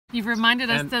You've reminded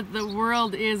us that the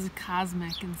world is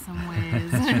cosmic in some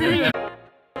ways.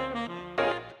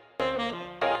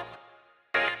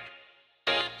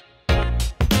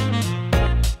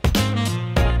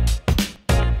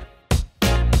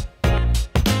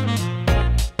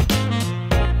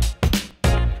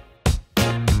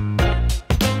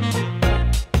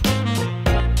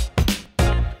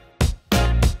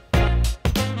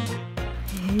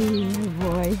 Hey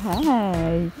boy,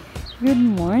 hi. Good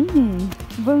morning.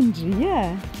 Bom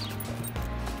dia.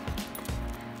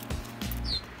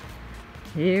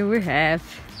 Here we have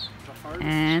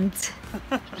and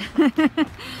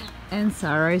and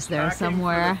Sara is there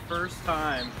somewhere. For the first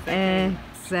time.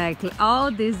 Exactly.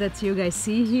 All this that you guys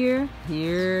see here,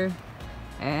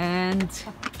 and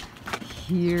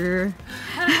here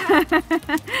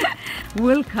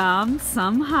will come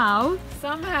somehow.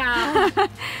 Somehow.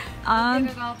 On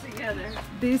get it all together.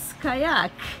 This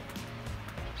kayak.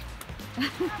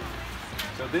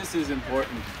 So this is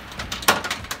important.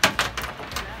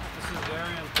 This is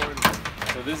very important.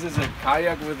 So this is a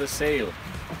kayak with a sail.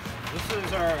 This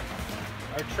is our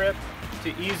trip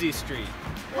to Easy Street.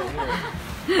 Right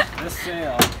here. This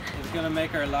sail is going to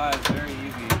make our lives very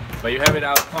easy. But you have it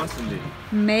out constantly.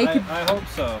 I hope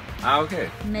so. Okay.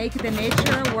 Make the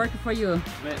nature work for you.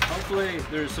 Hopefully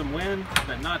there's some wind,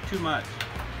 but not too much.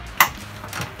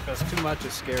 Because too much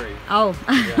is scary. Oh.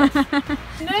 Yes.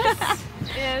 This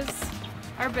is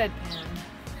our bedpan.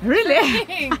 Really?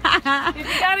 If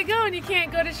you gotta go and you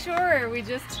can't go to shore,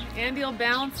 Andy will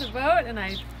balance the boat and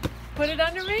I put it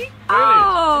under me.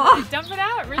 Oh! And I dump it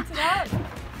out, rinse it out.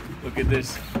 Look at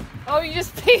this. Oh, you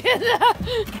just pick it up.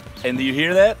 And do you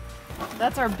hear that?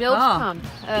 That's our bilge pump.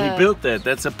 He built that.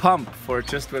 That's a pump for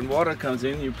just when water comes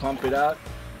in, you pump it out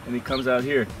and it comes out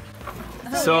here.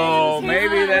 So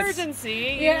maybe that's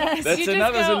emergency. Yes. That's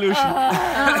another solution.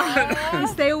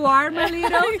 Stay warm a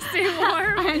little. Stay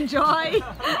warm. Enjoy.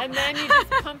 And then you just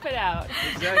pump it out.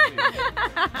 Exactly.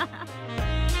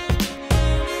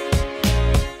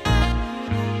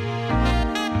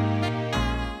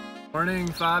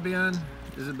 Morning, Fabian,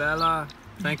 Isabella.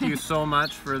 Thank you so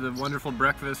much for the wonderful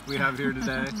breakfast we have here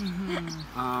today.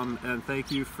 And thank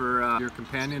you for your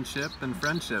companionship and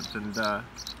friendship, and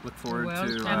look forward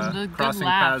to crossing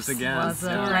paths again. It was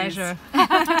a pleasure.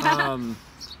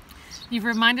 You've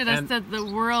reminded us that the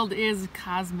world is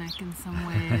cosmic in some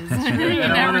ways.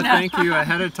 And I want to thank you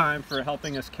ahead of time for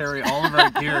helping us carry all of our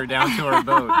gear down to our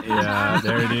boat. Yeah,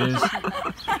 there it is.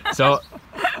 So,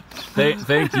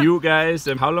 thank you guys.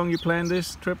 How long you plan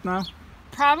this trip now?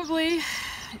 Probably,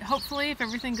 hopefully, if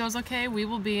everything goes okay, we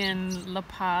will be in La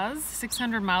Paz,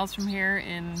 600 miles from here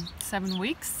in 7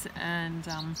 weeks, and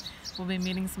we'll be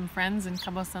meeting some friends in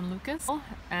Cabo San Lucas,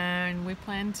 and we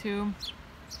plan to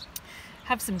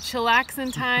have some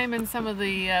chillaxing time in some of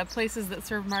the places that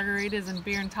serve margaritas and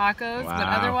beer and tacos. Wow. But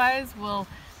otherwise we'll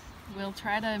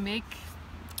try to make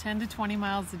 10 to 20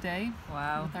 miles a day.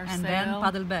 Wow. With our and sail. then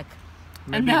paddle back.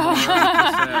 Maybe more like the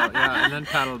sail. Yeah, and then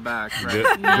paddle back. Right?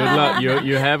 Good luck.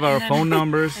 You have our phone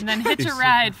numbers. And then hitch a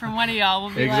ride from one of y'all.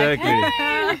 We'll be exactly. like,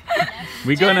 hey,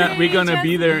 we're gonna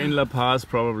be there in La Paz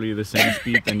probably the same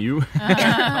speed than you.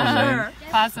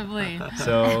 possibly.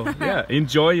 So yeah,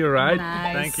 enjoy your ride.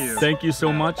 Nice. Thank you. Thank you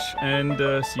so much, and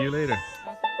see you later.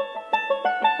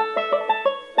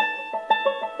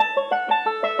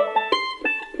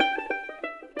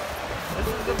 This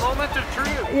is the moment of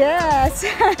truth. Yes.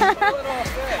 Pull it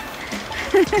off there.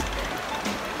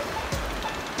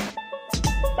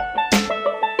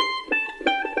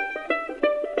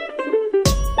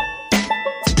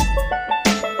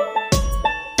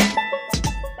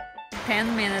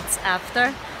 10 minutes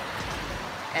after,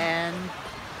 and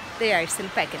they are still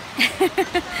packing.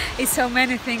 It's so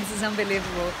many things, it's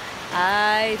unbelievable.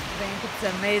 I think it's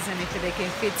amazing if they can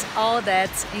fit all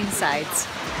that inside.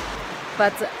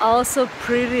 But also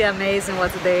pretty amazing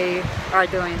what they are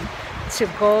doing. To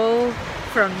go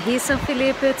from San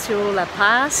Felipe to La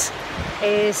Paz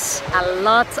is a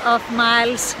lot of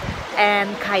miles,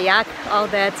 and kayak, all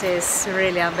that is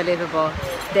really unbelievable.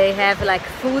 They have like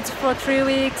food for 3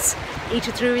 weeks. Each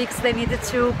 3 weeks they needed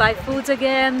to buy food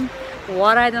again.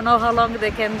 Water, I don't know how long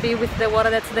they can be with the water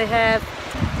that they have.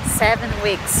 7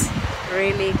 weeks,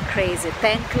 really crazy.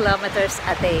 10 kilometers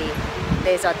a day.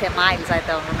 These are 10 miles, I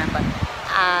don't remember.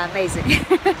 Amazing.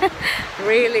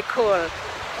 Really cool.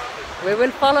 We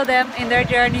will follow them in their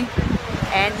journey,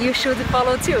 and you should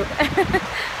follow too.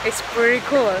 It's pretty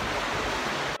cool.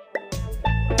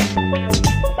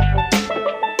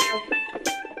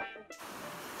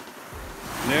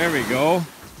 There we go.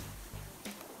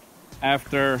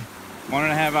 After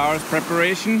 1.5 hours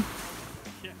preparation,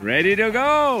 ready to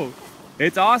go.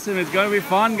 It's awesome. It's gonna be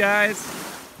fun, guys.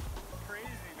 Crazy,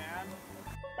 man.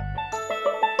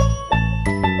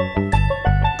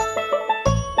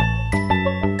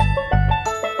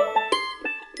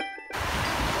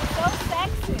 So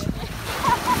sexy.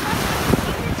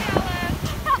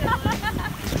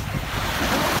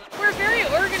 We're very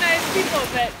organized people,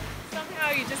 but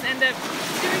somehow you just end up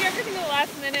doing everything at the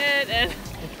last minute, and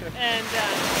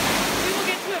we will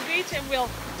get to a beach and we'll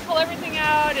pull everything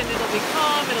out and it'll be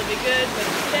calm, it'll be good, but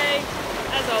today,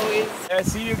 as always. I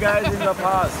see you guys in La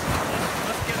Paz.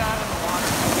 Let's get out of the water.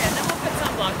 Okay, and then we'll put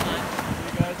sunblock on. See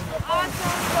you guys in the fall.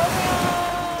 Awesome,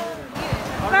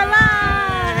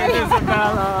 Bye-bye.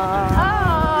 Isabella.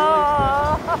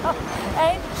 Oh,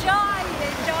 enjoy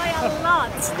a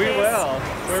lot. We will.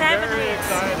 We're 7 very weeks.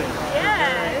 excited.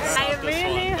 Yes, I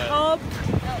really hope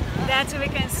that we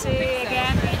can see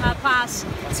again in La Paz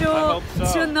hope so.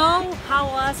 to know how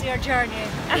was your journey.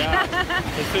 Yeah,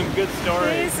 it's some good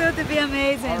stories. This would be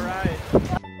amazing. All right.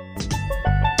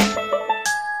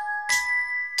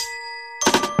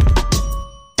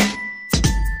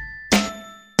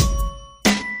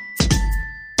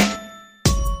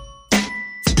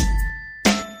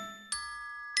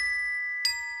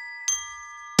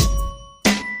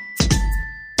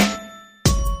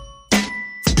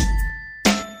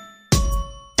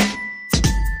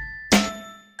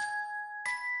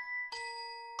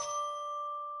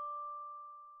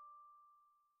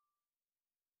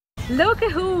 Look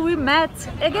at who we met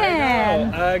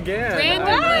again. Again.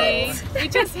 Randomly, we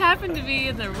just happened to be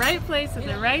in the right place at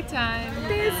the right time.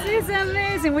 This is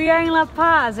amazing. We are in La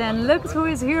Paz and look who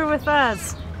is here with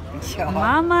us.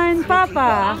 Mama and Papa.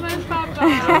 Mama and Papa.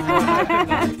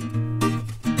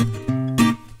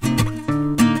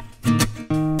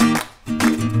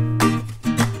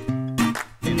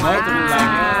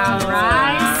 Wow,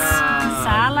 rice,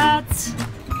 salads,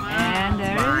 and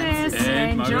there it is.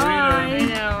 And Enjoy. I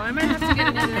know, I might have to get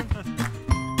another.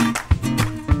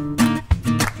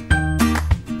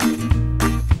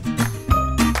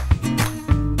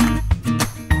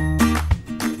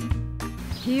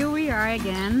 Here we are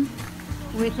again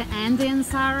with Andy and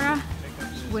Sara.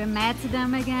 We met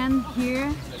them again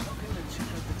here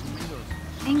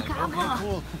in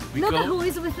Cabo. Look at who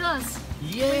is with us.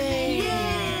 Yay!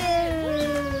 Yay!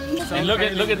 And look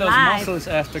at those Live. muscles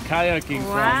after kayaking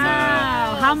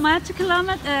Wow! How much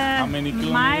kilometers? How many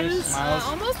kilometers? Miles?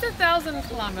 Almost 1,000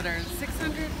 kilometers,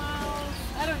 600 miles.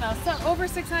 I don't know, so over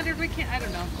 600. We can't. I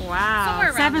don't know. Wow! Somewhere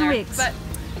around 7 there, weeks. But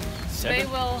Seven? they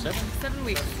will. Seven? 7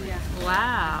 weeks. Yeah.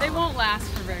 Wow! They won't last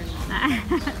for very long.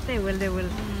 They will. They will.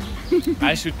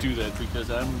 I should do that because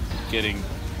I'm getting,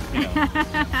 you know.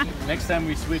 Next time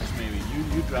we switch, maybe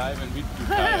you drive and we do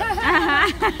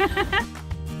kayak.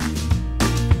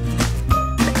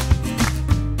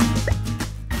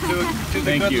 To the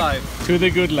Thank good you. life. To the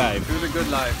good life. To the good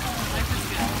life.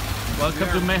 Welcome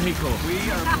to Mexico. We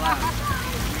are blessed.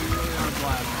 We really are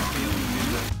blessed to be in